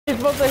You're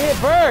supposed to hit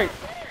Bird.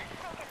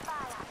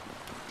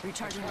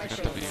 Recharging my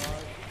shield.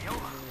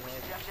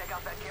 Check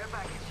out that care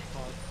package.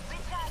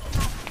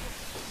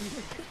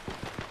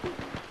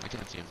 I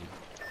can't see him.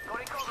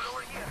 Going cover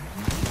over here.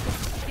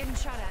 Getting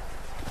shot at.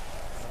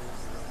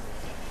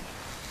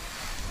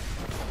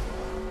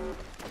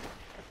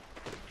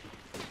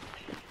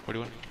 What do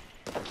you want?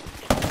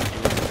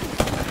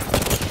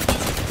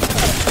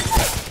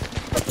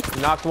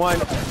 Knocked one.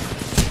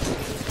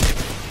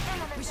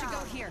 We should go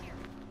here.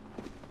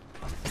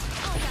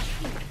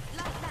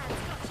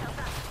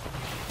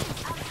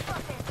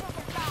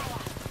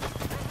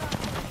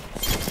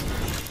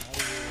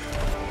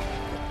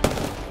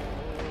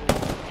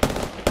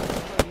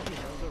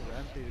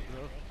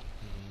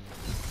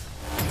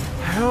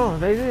 No,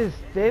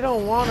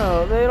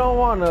 they don't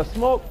wanna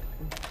smoke.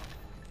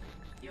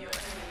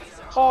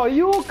 Oh,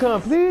 you a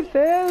complete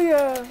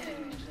failure.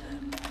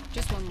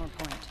 Just one more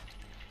point.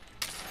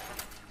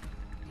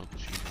 No,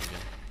 shoot him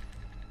again.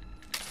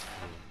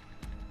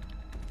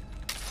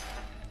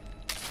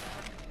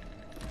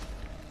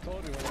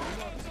 Told you,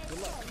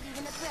 good luck.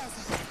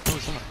 No,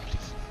 it's not.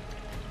 Please.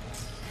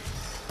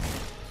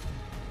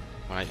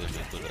 Why is it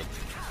good luck?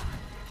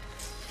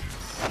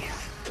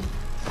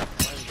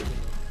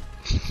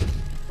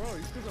 Bro,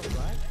 you still got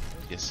black?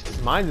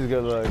 Yes. Mine's is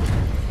good luck.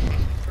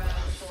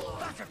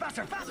 Faster,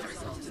 faster, faster.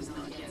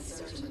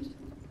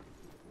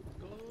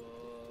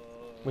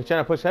 We trying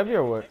to push heavy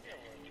or what?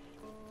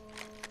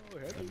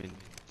 I mean,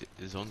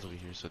 the zone's over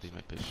here, so they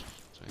might push.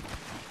 So,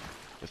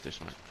 if they're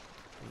smart.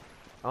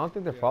 I don't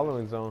think they're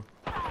following zone.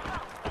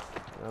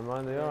 Never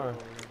mind, they are.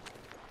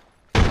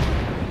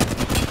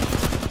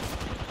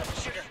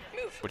 Shooter,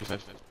 move.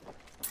 45.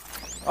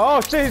 Oh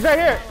shit, he's right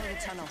here. Follow the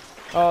tunnel.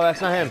 Oh,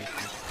 that's not him.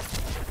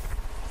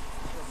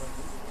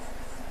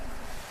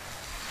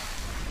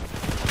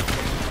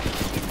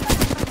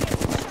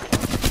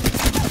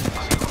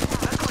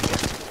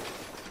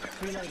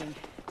 Reloading.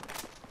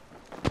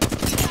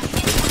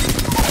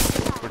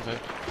 45.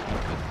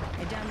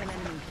 I downed an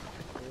enemy.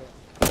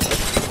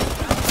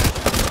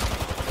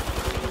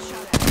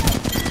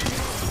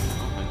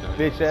 Oh my god.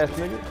 Bitch ass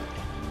nigga.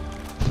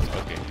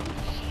 Okay.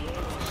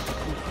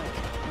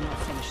 I'm not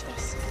finished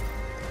this.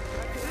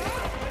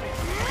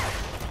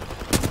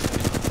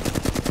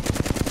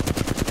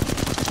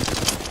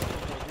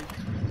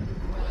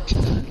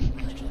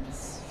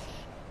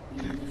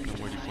 No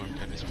more deformed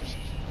tennis person.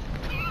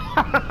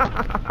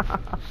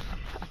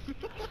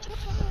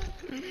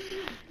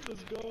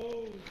 Let's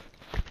go.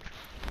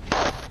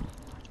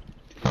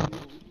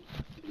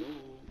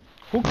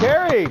 Who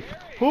carried?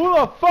 Who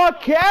the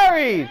fuck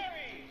carried?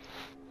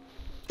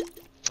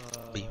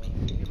 Hey,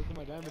 look at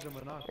my damage on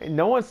my knock.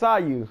 No one saw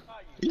you.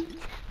 Look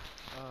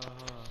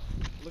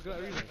at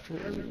that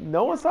reason.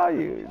 No one saw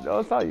you. No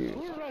one saw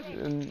you.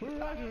 And Who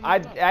Roger?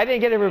 I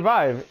didn't get a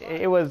revive.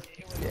 It was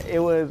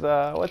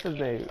what's his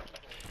name?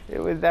 It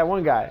was that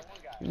one guy.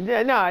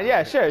 Yeah, no,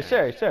 yeah, sure.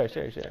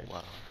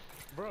 Wow.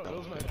 Bro, that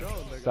was my drone.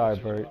 Like, Sorry,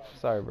 Bert.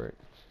 Sorry, Bert.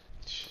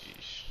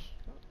 Sheesh.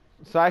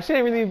 So I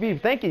shouldn't really be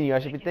thanking you. I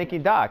should be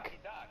thanking Doc.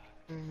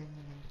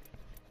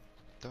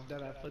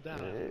 that I put down.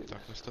 Doc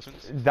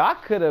Mustafin's?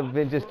 Doc could have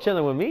been just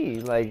chilling with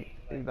me. Like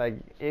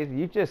if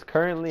you just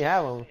currently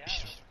have him.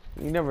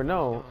 You never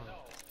know.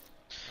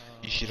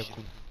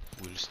 Ishira-kun.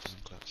 Wilson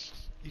class.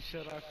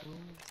 Ishiraku.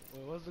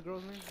 What was the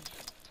girl's name?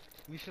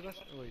 Nishira?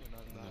 Wait,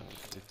 No, not.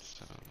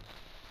 it's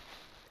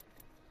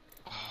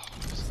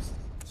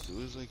it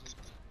was like,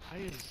 I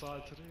just saw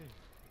it today.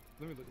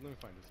 Let me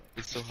find this out.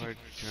 it's so hard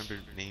to remember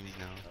names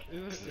now.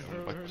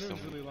 Her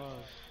name's really long.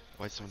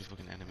 Why so many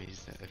fucking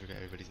enemies that I forgot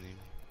everybody's name?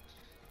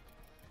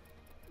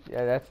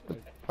 Yeah, that's the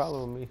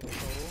problem with me.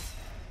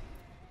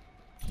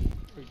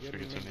 Forgetting Forget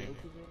your her name.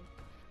 Goku, bro.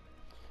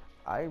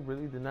 I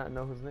really did not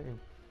know his name.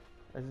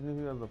 I just knew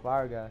he was a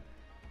fire guy.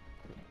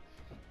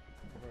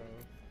 Bro,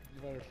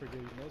 you better forget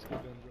your nose then,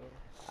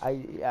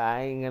 bro.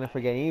 I ain't gonna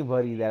forget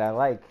anybody that I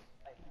like.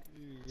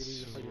 You really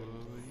just forget it.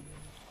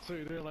 So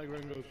you didn't like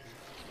Rengoku?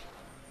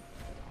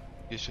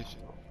 Yoshi.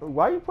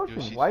 Why are you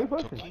pushing? Why are you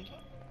pushing? Toki?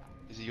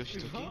 Is it Yoshi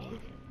Toki?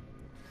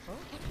 Huh?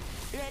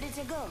 Ready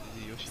to go.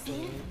 Is it Yoshi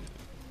Toki?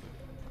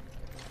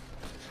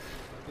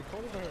 They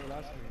called it by her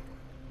last name.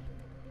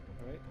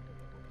 Right?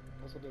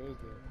 That's what they always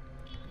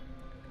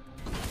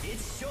do.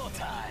 It's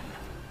showtime.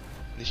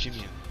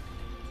 Nishimiya.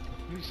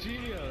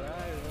 Nishiya,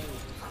 right.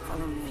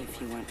 Follow me if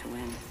you want to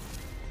win.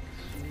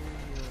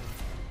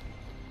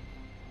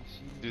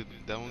 Dude,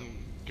 that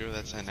one girl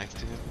that sat next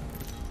to him,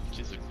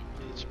 she's a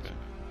bitch, bro.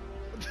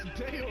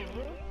 Damn,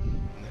 bro.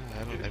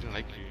 Nah, I don't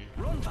like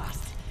her. Run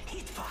fast,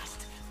 hit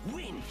fast,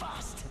 win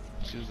fast.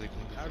 She was like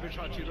one of Average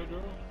hot Cheeto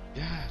girl?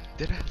 yeah,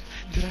 deadass.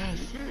 Dude,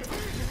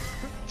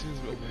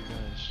 oh my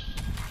gosh.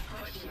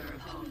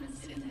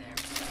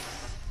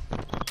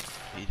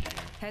 Hated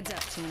her. Heads up,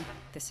 team.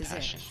 This is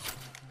Passion. it.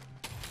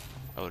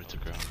 I would've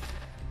took her out.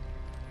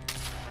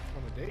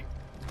 On a date?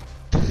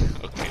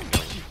 Okay, no.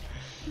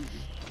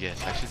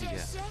 Yes, actually,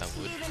 yeah, I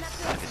would.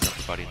 I just dumped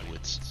the body in the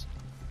woods.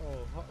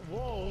 Oh,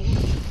 whoa.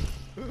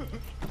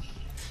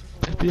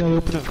 FBI,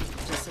 open up.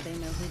 Just so they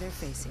know who they're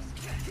facing.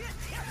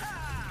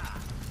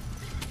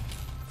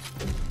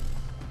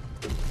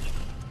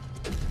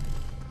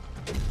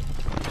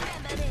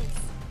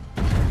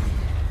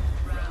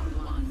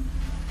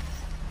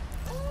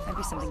 Might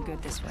be something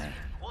good this way.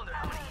 Wonder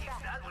how many hits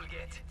that will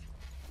get.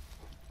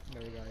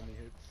 Never got any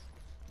hits.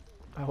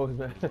 I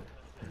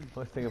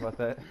was thinking about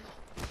that.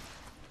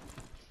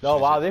 Oh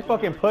wow, they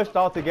fucking pushed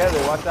all together.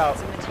 Watch out.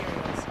 Some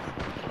materials.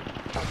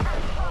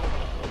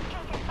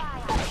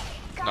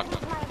 Knock,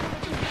 knock.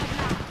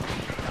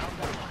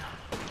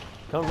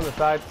 Come from the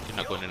side. You're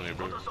not going anywhere,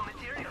 bro. Some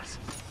materials.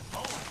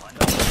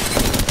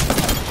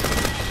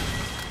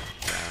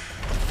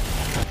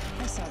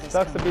 I saw this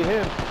Sucks to coming. be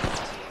him.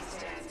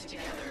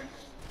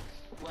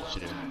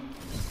 Shit.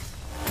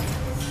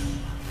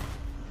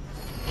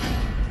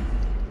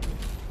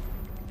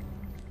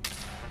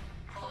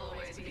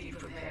 Always be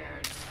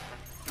prepared.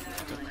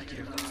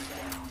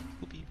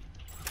 Whoopee.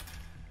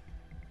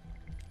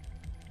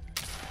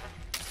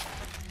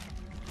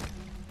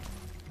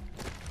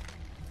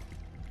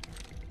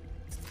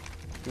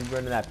 You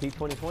running that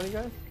P2020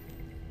 guy?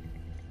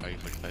 Are you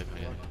 45?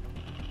 Yeah.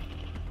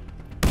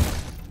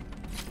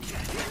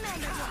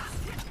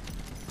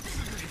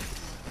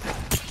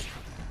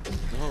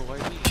 No, why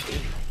are you?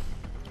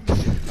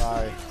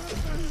 Sorry.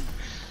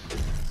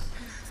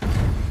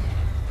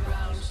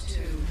 Round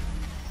 2.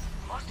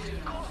 Do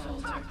not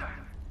falter.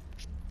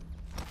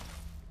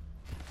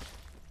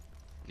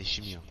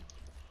 Nishimiya.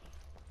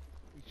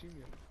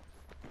 Ichimia.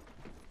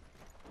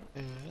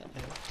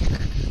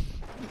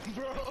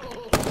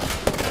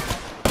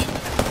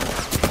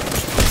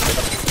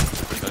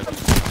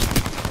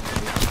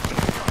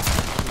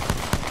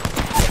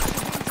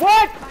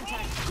 What?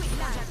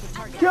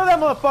 Kill that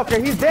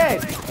motherfucker. He's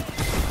dead.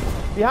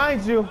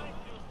 Behind you.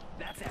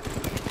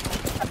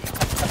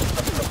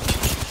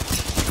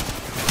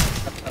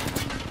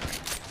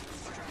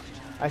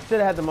 I should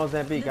have had the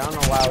Mozambique. I don't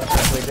know why I was trying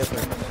to play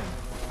different.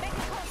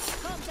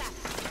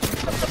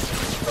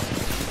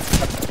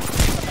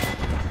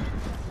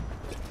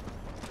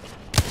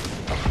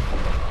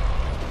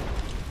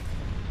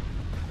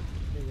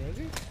 Hey, where is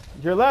he?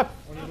 Your left.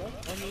 On your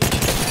left? On your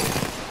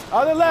left?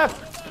 Other left.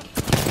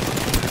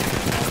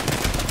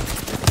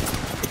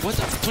 What?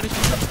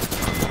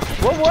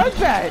 25? What was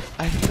that?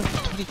 I hit him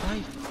for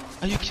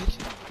 25. Are you kidding?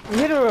 You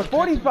hit him with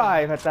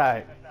 45, I thought.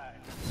 That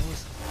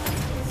was.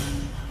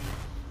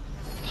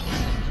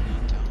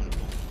 Down.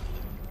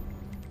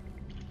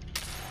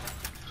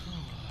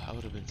 I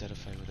would have been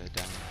terrified with that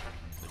down.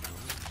 But no.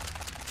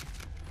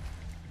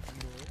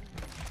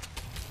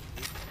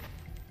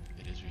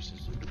 It is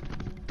racism.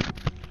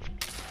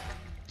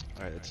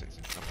 Alright, that's it.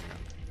 Nothing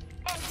around.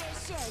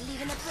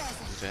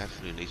 If I have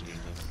to release me though.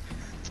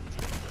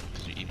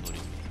 Because you're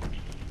emoting.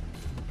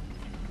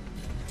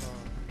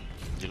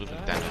 You look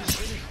like I haven't Thanos.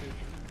 finished it.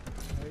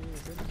 I haven't even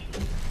finished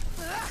it.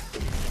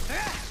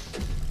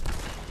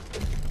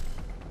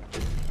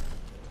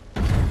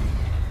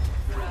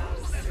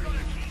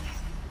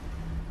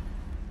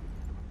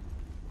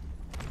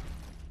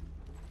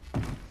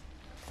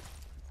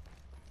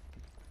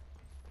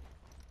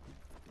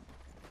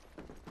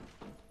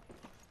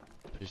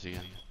 Pierce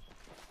again.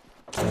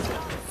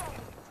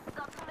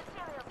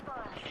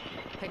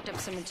 Picked up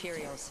some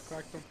materials.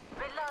 Cracked him.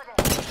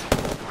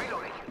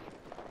 Reloading.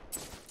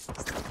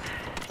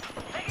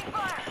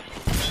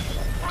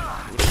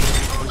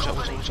 Watch out,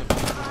 watch out, watch out.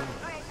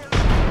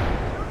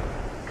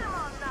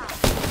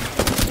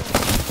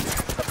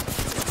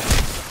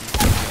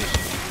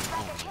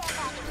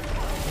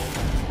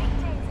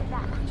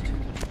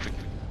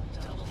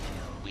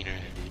 Wiener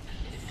head,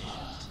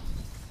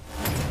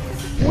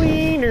 dude.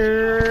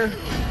 Wiener.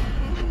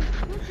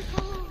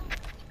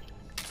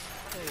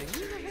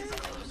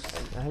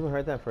 I haven't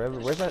heard that forever.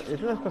 Where's that?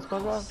 Isn't that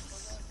SpongeBob?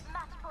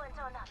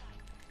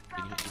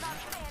 Can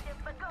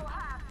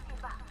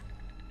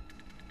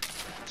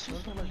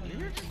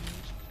you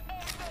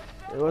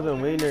It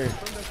wasn't Wiener.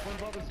 From that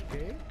SpongeBob is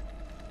gay?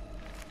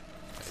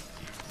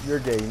 You're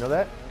gay. You know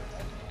that?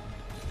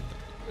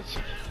 For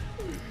sure,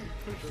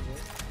 bro.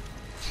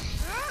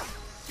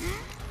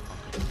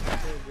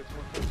 Hey, gets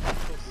more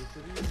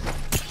publicity.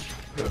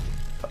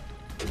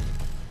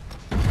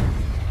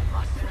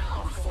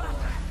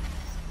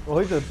 Well,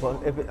 he's a.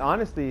 If it,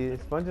 honestly,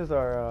 sponges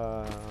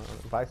are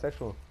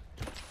bisexual.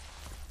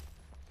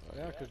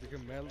 Yeah, because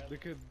they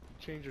could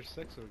change their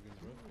sex organs,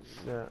 bro.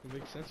 Yeah. It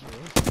makes sense, bro.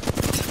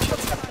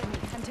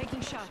 I'm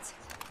taking shots.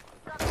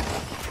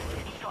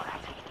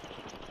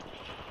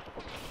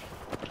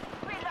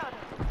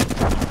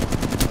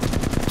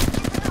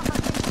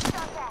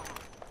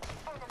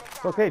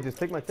 It's okay. Just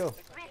take my kill.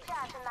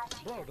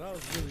 Bro, that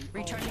was really...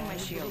 Recharging my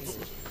shields.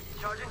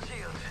 Charging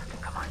shield.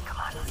 Come on, come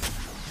on.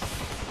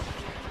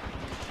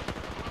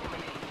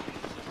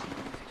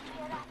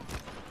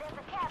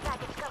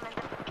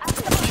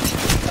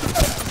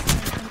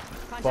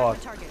 Contact Boss.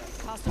 with target.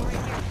 Hostile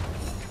right here.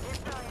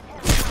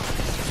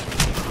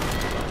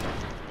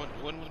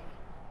 One.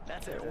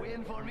 That's a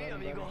win for me,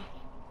 amigo.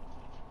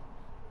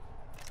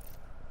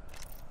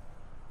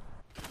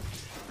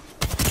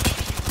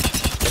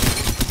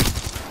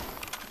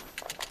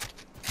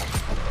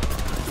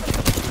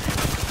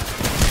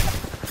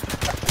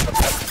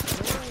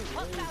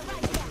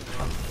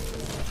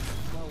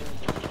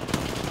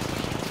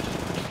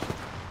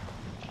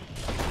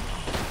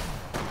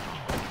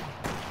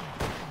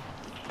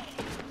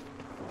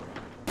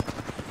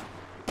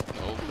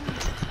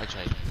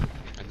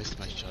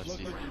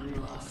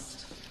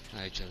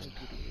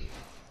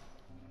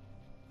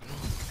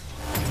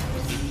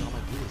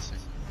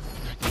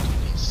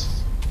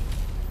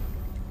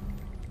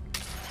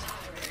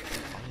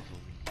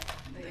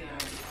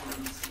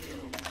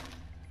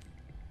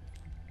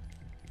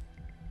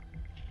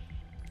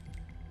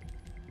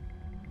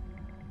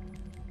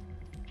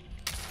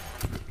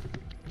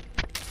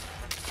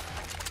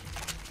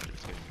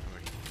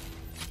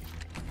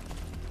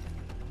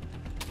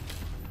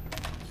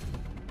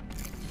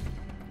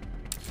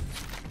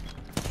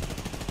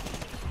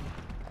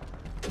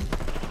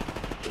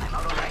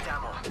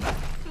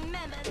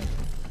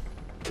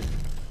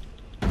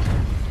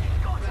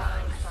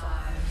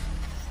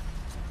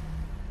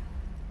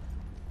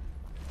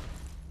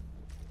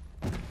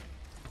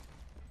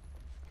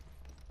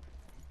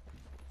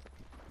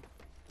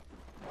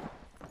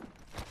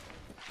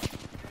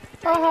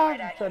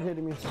 Haha, started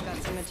hitting me.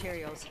 Got some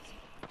materials.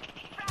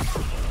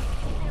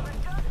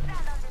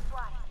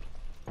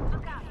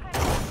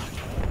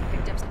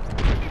 Picked up some.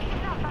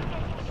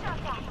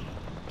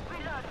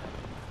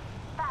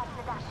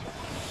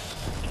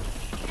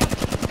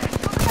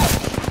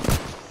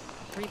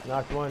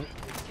 Knocked one.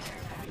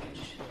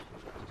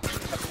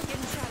 Getting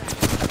shot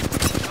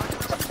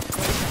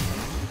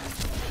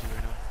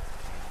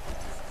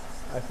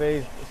I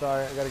phased.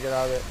 Sorry, I gotta get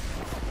out of it.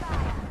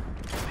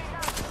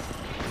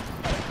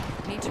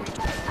 at. Need to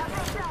return.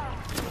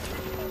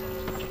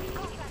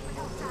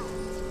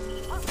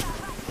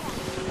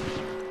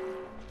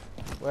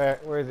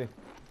 Where is he?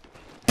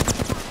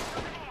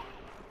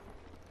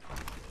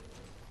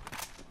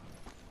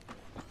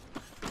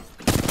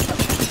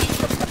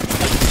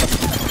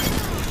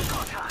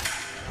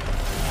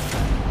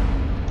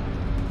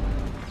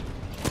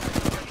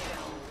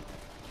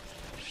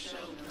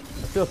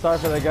 I feel sorry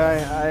for that guy.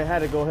 I had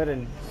to go ahead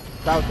and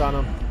crouch on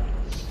him.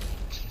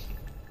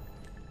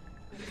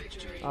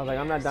 I was like,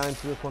 I'm not dying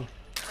to this one.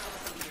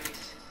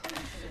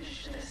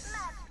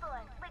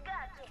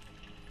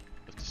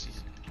 Of the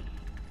season.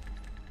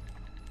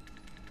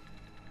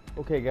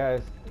 Okay,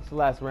 guys, it's the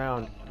last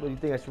round. What do you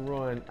think I should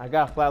run? I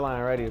got a flatline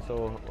already,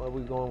 so what are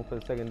we going for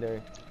the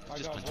secondary? I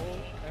got Hole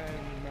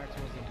and Max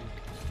was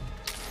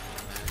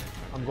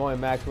I'm going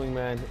max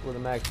wingman with a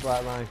max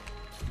flatline.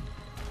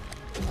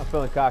 I'm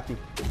feeling cocky.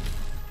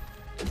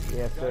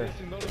 Yes, sir. guys,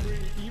 another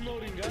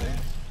emoting, guys.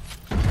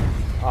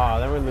 Oh,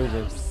 then we're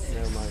losing.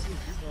 Never mind.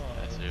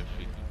 That's it.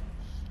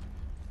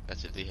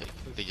 That's it.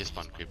 They just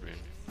spawned creeper in.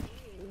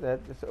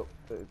 So,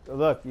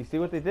 look, you see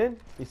what they did?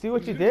 You see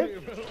what you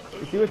did?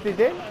 You see what they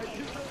did?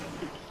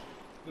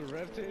 The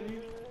red titty.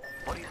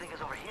 What do you think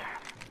is over here?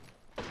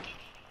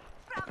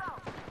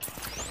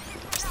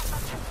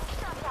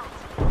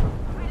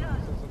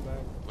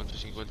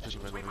 One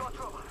pushing right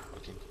over.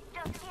 Okay.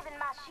 Just giving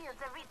my shields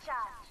a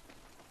recharge.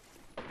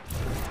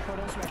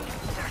 Photos ready.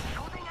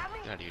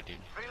 Get out of here, dude.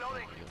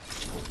 Reloading.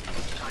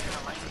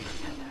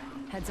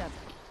 Heads up.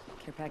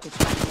 Care package.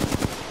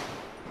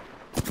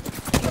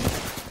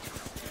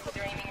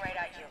 They're aiming right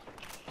at you.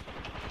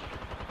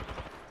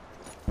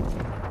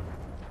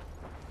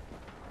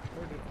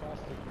 Where did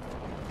plastic?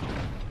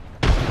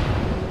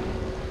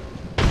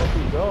 Where'd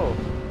he go?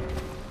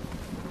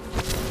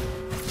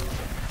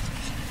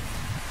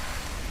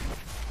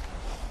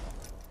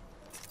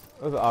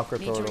 That was an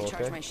awkward Need to photo,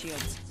 recharge okay? my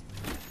shields.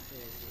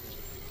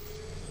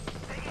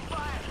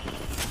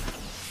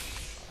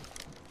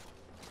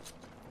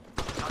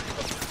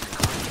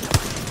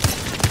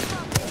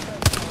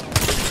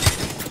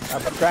 I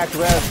cracked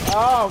rest.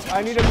 Oh,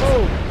 I need to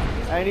move.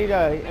 I need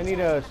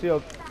a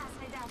shield.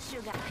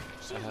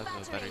 I have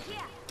a battery.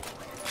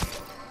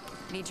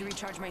 Need to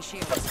recharge my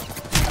shields.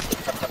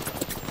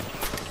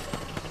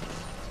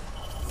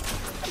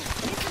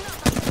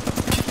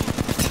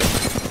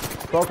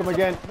 Broke him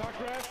again. Knock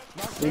red.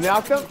 Knock You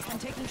knocked him? I'm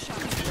taking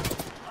shots.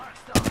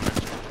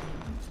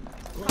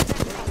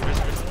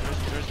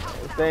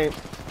 Same.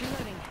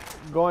 Reloading.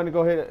 Going to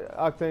go hit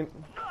Octane.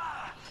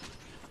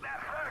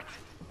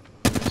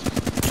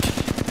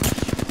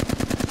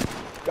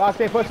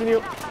 Octane pushing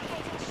you.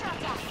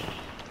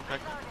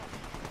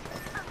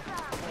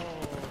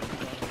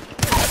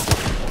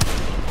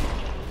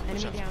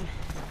 Enemy down.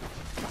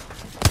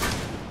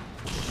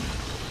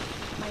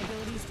 My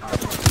abilities are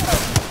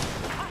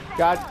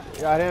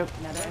Got him.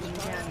 another enemy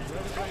down.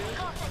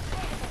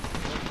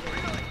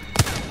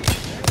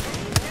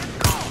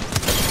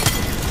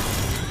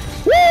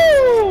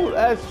 Woo!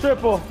 That's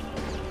triple.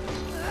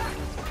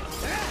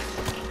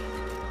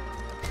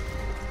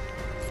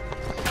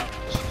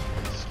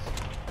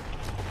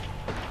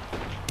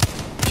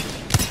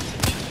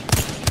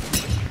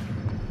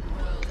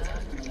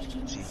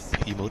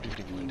 EMOTED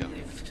going down.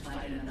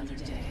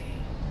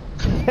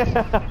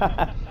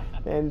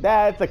 And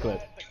that's a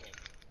clip.